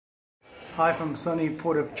Hi from sunny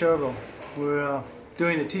Port of Cherville. We're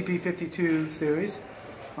doing the TP52 series.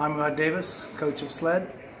 I'm Rod Davis, coach of sled.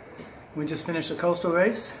 We just finished the coastal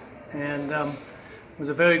race, and it was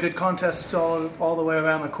a very good contest all the way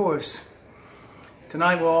around the course.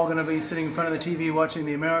 Tonight we're all going to be sitting in front of the TV watching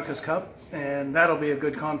the America's Cup, and that'll be a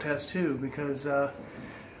good contest too, because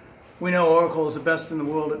we know Oracle is the best in the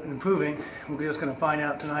world at improving. We're just going to find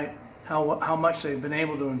out tonight how much they've been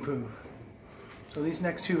able to improve. So these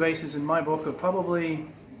next two races in my book are probably,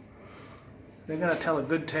 they're going to tell a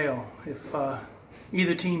good tale. If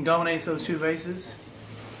either team dominates those two races,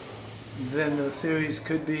 then the series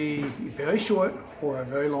could be very short or a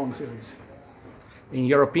very long series. In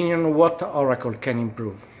your opinion, what Oracle can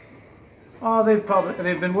improve? They've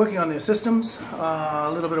been working on their systems,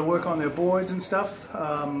 a little bit of work on their boards and stuff.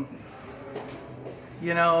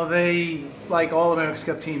 You know, they, like all America's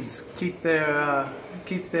Cup teams, keep their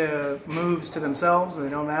moves to themselves and they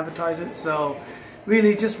don't advertise it. So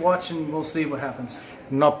really just watch and we'll see what happens.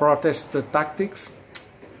 No protest tactics?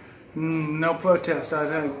 No protest.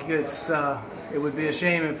 I think it would be a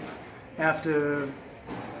shame if after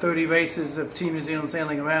 30 races of Team New Zealand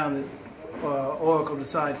sailing around that Oracle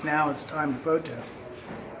decides now is the time to protest.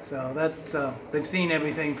 So they've seen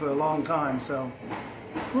everything for a long time, so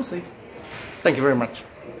we'll see. Thank you very much.